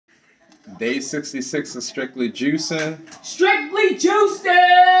Day 66 of Strictly Juicing. Strictly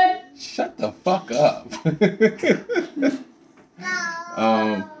Juicing! Shut the fuck up.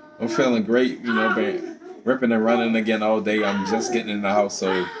 I'm feeling great, you know, been ripping and running again all day. I'm just getting in the house,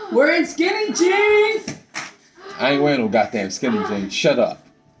 so. We're in skinny jeans! I ain't wearing no goddamn skinny jeans. Shut up.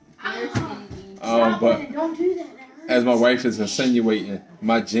 But Don't do that. as my wife is insinuating,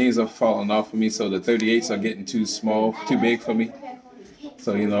 my jeans are falling off of me, so the 38s are getting too small, too big for me.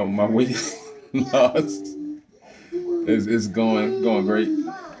 So, you know, my weight loss is going great.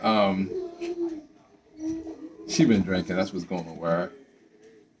 She been drinking. That's what's going on with her.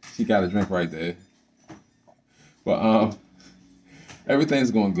 She got a drink right there. But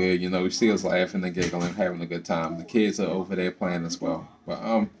everything's going good. You know, she was laughing and giggling, having a good time. The kids are over there playing as well. But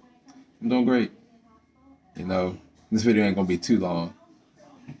I'm doing great. You know, this video ain't gonna be too long.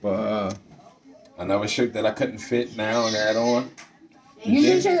 But another shirt that I couldn't fit now and add on. You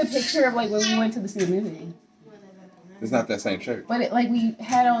can show a picture of like when we went to see the movie. It's not that same shirt. But it, like we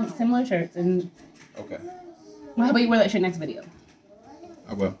had on similar shirts and. Okay. Well, how about you wear that shirt next video?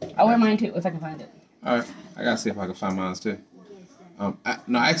 I will. I'll wear mine too if I can find it. All right. I gotta see if I can find mine too. I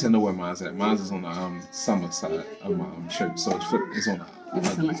actually know where mine's at. Mine's is on the summer side of my shirt, so it's on the. It's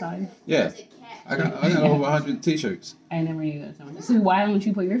the summer side. Yeah. I got over 100 t-shirts. I never knew that summer. So why don't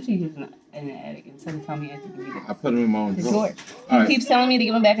you put your t-shirts in the attic instead of telling me I have to give it? I put them in my own drawer. George. He keeps telling me to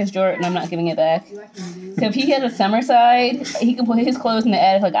give him back his drawer, and I'm not giving it back. So if he has a summer side, he can put his clothes in the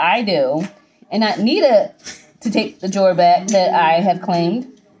attic like I do, and not need to take the drawer back that I have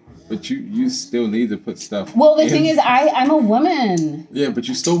claimed. But you still need to put stuff. Well, the thing is, I'm a woman. Yeah, but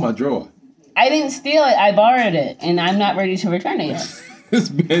you stole my drawer. I didn't steal it. I borrowed it, and I'm not ready to return it yet. It's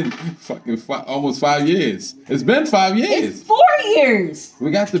been fucking almost 5 years. It's been 5 years. It's 4 years.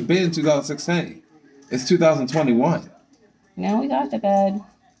 We got the bed in 2016. It's 2021. No, we got the bed.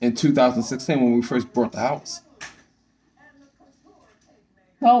 In 2016 when we first bought the house.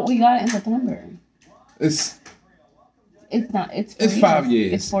 Well, we got it in September. It's not. It's 5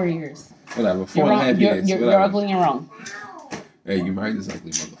 years. It's 4 years. Whatever. 4.5 years. You're ugly and you're wrong. Hey, you married this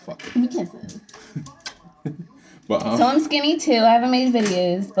ugly motherfucker. Give me kisses. But, so I'm skinny too. I haven't made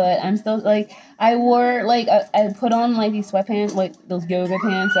videos, but I'm still like I wore like I put on like these sweatpants, like those yoga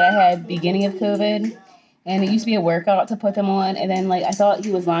pants that I had beginning of COVID, and it used to be a workout to put them on. And then like I thought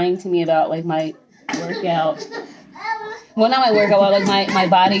he was lying to me about like my workout. Well, not my workout, but like my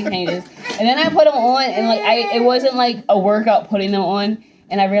body changes. And then I put them on, and like it wasn't like a workout putting them on,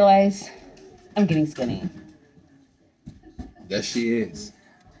 and I realized I'm getting skinny. Yes, she is.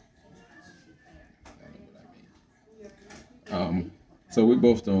 So we're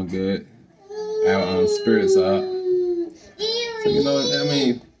both doing good. Our spirits are up. So you know, I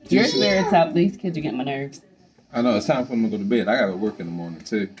mean, your spirits up. These kids are getting my nerves. I know it's time for them to go to bed. I gotta work in the morning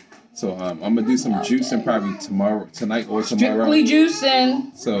too. So I'm gonna do some juicing probably tonight or tomorrow. Strictly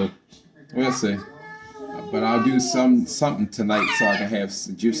juicing. So we'll see. But I'll do something tonight so I can have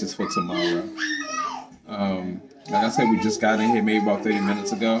some juices for tomorrow. Like I said, we just got in here maybe about 30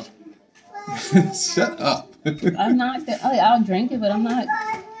 minutes ago. Shut up. I'm not. I'll drink it, but I'm not.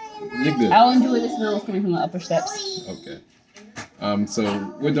 You're good. I'll enjoy the smells coming from the upper steps. Okay.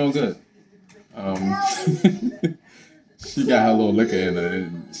 So we're doing good. She got her little liquor in her,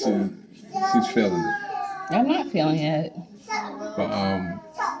 and she's feeling it. I'm not feeling it. But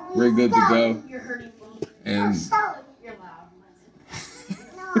we're good to go. And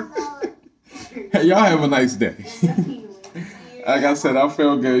hey, y'all have a nice day. Like I said, I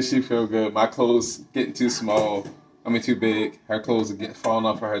feel good. She feel good. My clothes getting too small. Too big. Her clothes are getting falling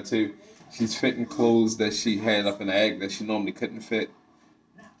off of her too. She's fitting clothes that she had up in the attic that she normally couldn't fit,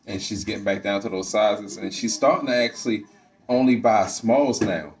 and she's getting back down to those sizes. And she's starting to actually only buy smalls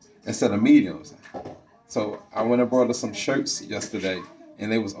now instead of mediums. So I went and brought her some shirts yesterday,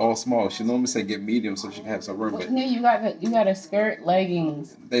 and they was all small. She normally say get medium so she can have some room. But no, you got a skirt,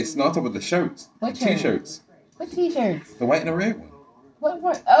 leggings. They not with the shirts. What the t-shirts? What t-shirts? The white and the red one.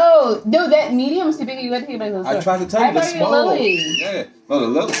 What? Oh, no, that medium's too big. You got to take it back to the store. I tried to tell you the small. Lily. Yeah, no, the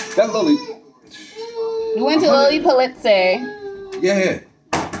Lily. That Lily. You went to Lily Pulitzer. Yeah,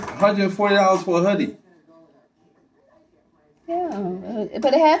 $140 for a hoodie. Yeah,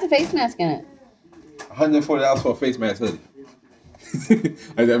 but it has a face mask in it. $140 for a face mask hoodie.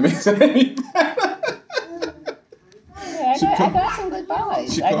 Like that makes sense. I got some good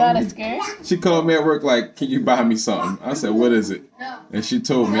buys. I got a skirt. She called me at work like, can you buy me something? I said, what is it? And she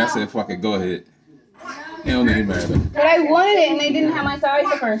told me. I said, fuck it, go ahead. It don't even matter. But I wanted it, and they didn't have my size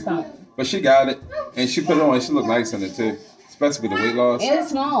the first time. But she got it, and she put it on, and she looked nice in it too. Especially with the weight loss. It's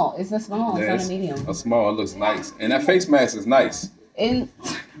small. It's a small. Yeah, it's not a medium. A small, it looks nice. And that face mask is nice. And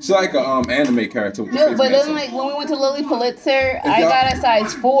She's like a anime character. With the No, face but mask then on. like when we went to Lily Pulitzer, I y'all- got a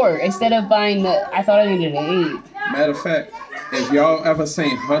size 4 instead of buying the. I thought I needed an 8. Matter of fact, if y'all ever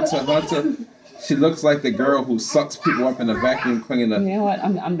seen Hunter x Hunter, she looks like the girl who sucks people up in a vacuum cleaner You know what?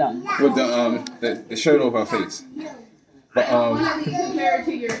 I'm done. with the shirt over her face. But Compare it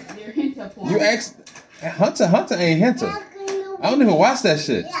to your Hinta porn. you asked Hunter x Hunter ain't Hunter. I don't even watch that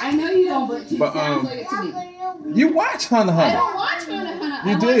shit. I know you don't, but it But, sounds like it to me. You watch Hunter x I Hunter. don't watch Hunter x Hunter.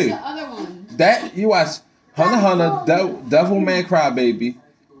 You I do. watch the other one. That you watch Hunter x Hunter, Devilman Crybaby.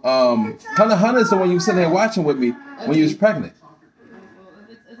 Hunter x Hunter is the one you was sitting there watching with me when you was pregnant.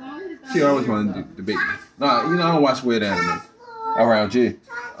 She always wanted to debate me. Nah, you know I don't watch weird anime around you.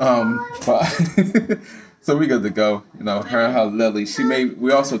 But so we good to go. You know, her and her Lily.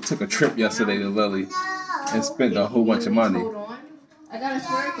 We also took a trip yesterday to Lily and spent a whole bunch of money. I got a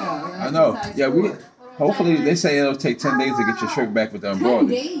swear though. I know. Yeah, hopefully they say it'll take 10 days to get your shirt back with the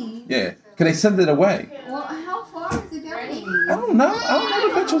embroidery. Yeah. Can they send it away? Well, how far is it going? I don't know. I don't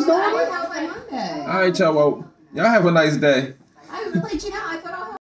know the bitch was doing it. How by Monday? All right, y'all. Well, y'all have a nice day. I will let you know.